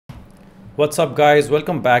What's up, guys?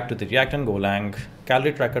 Welcome back to the React and Golang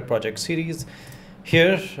Calorie Tracker project series.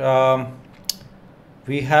 Here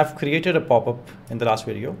we have created a pop-up in the last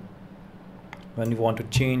video when you want to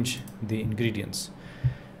change the ingredients.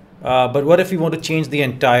 But what if we want to change the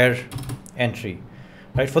entire entry?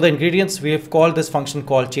 Right, for the ingredients, we have called this function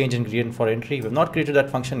called change ingredient for entry. We have not created that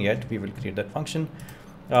function yet. We will create that function.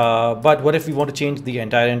 But what if we want to change the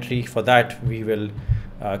entire entry? For that, we will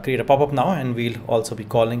create a pop-up now, and we'll also be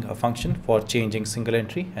calling a function for changing single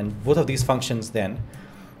entry, and both of these functions then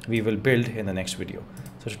we will build in the next video.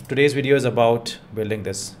 So today's video is about building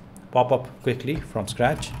this pop-up quickly from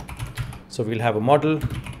scratch. So we'll have a modal,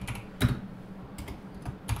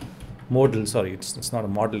 sorry, it's not a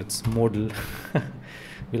model, it's modal.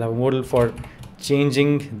 We'll have a modal for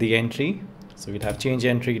changing the entry. So we'll have change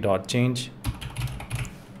entry dot change,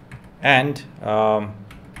 and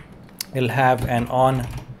it'll have an on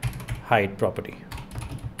hide property.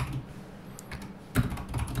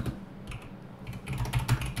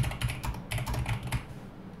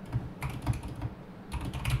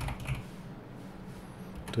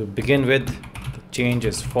 To begin with, the change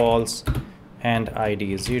is false and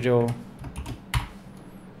ID is 0.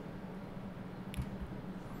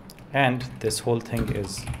 And this whole thing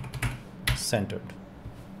is centered.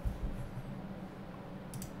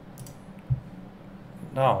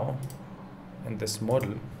 Now, in this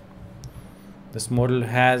model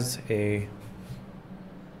has a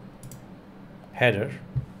header.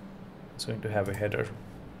 It's going to have a header.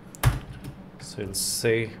 So it'll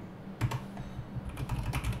say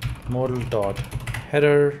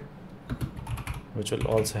model.header, which will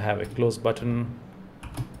also have a close button.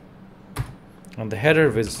 And the header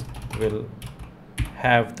will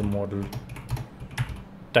have the model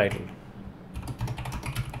title.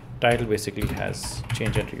 Title basically has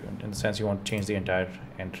change entry event, in the sense you want to change the entire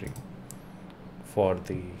entry for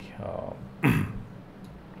the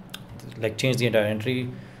like change the entire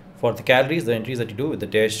entry for the calories, the entries that you do with the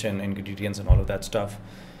dish and ingredients and all of that stuff.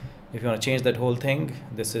 If you want to change that whole thing,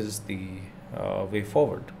 this is the way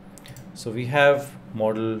forward. So we have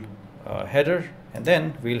model header, and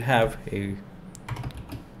then we'll have a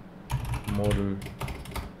model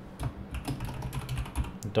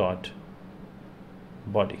dot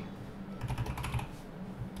body.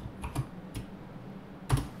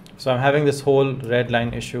 So I'm having this whole red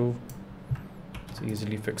line issue. It's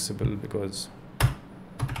easily fixable because it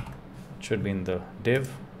should be in the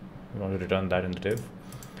div. We want to return that in the div.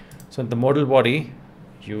 So in the model body,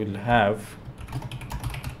 you will have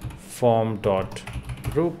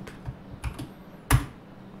form.group.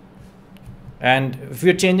 And if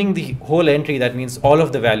you're changing the whole entry, that means all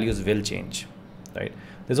of the values will change, right?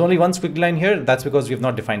 There's only one squiggly line here. That's because we have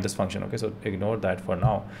not defined this function. Okay, so ignore that for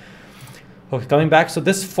now. Okay, coming back. So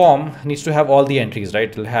this form needs to have all the entries, right?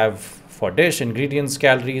 It'll have for dish, ingredients,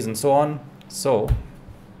 calories, and so on. So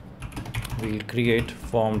we'll create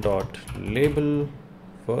form.label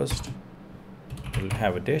first. We'll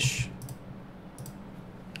have a dish,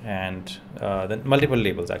 and then multiple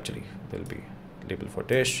labels actually. There'll be label for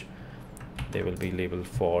dish. There will be label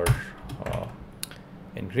for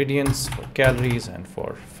ingredients, for calories, and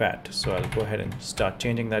for fat. So I'll go ahead and start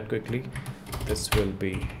changing that quickly. This will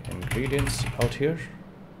be ingredients out here.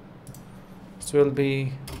 This will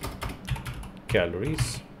be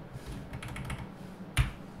calories,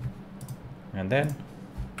 and then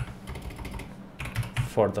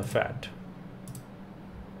for the fat.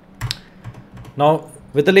 Now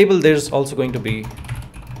with the label, there's also going to be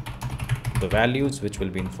the values, which will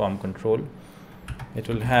be in form control. It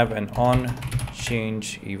will have an on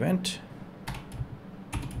change event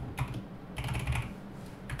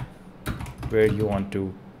where you want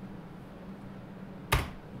to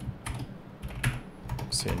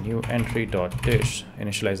say new entry dot dish,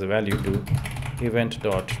 initialize the value to event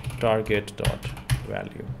dot target dot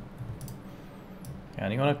value,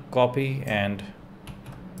 and you want to copy and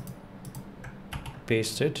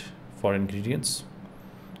paste it for ingredients,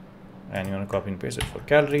 and you want to copy and paste it for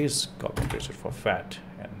calories, copy and paste it for fat.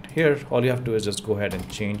 And here all you have to do is just go ahead and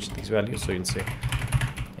change these values. So you'll say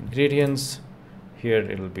ingredients, here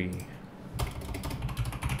it'll be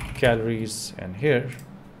calories, and here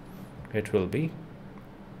it will be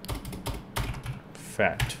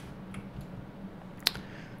fat.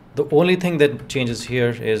 The only thing that changes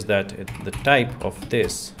here is that the type of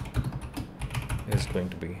this is going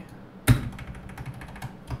to be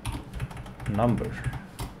number.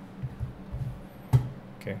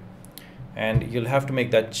 Okay, and you'll have to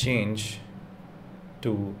make that change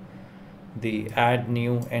to the add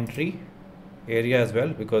new entry area as well,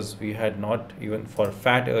 because we had not, even for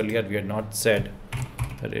fat earlier, we had not said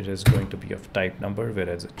that it is going to be of type number,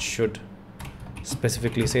 whereas it should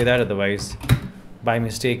specifically say that, otherwise by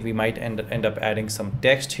mistake we might end up adding some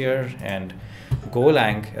text here, and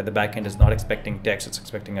Golang at the back end is not expecting text, it's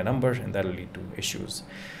expecting a number, and that'll lead to issues.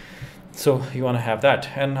 So you want to have that.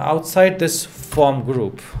 And outside this form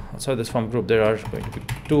group, there are going to be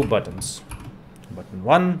two buttons. Button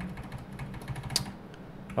 1,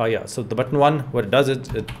 so the button 1, what it does is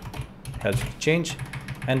it has change,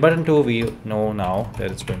 and button 2 we know now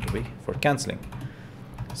that it's going to be for canceling,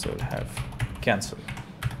 so we'll have cancel.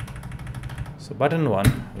 So button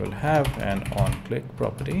 1 will have an on-click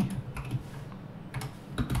property,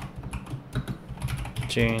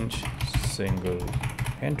 change single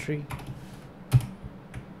entry.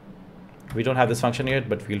 We don't have this function yet,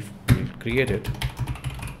 but we'll create it.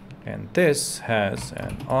 And this has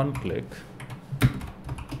an on-click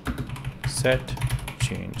set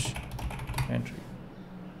change entry.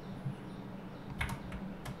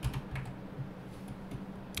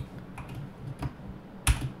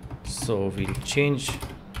 So we'll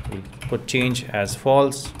put change as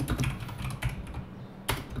false,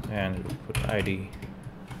 and we'll put ID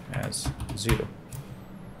as 0.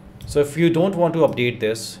 So if you don't want to update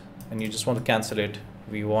this and you just want to cancel it,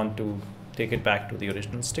 we want to take it back to the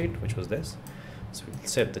original state, which was this. So we'll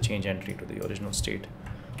set the change entry to the original state.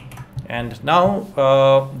 And now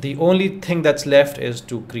the only thing that's left is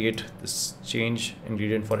to create this change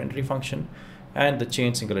ingredient for entry function and the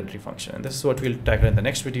change single entry function. And this is what we'll tackle in the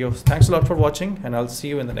next video. Thanks a lot for watching, and I'll see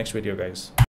you in the next video, guys.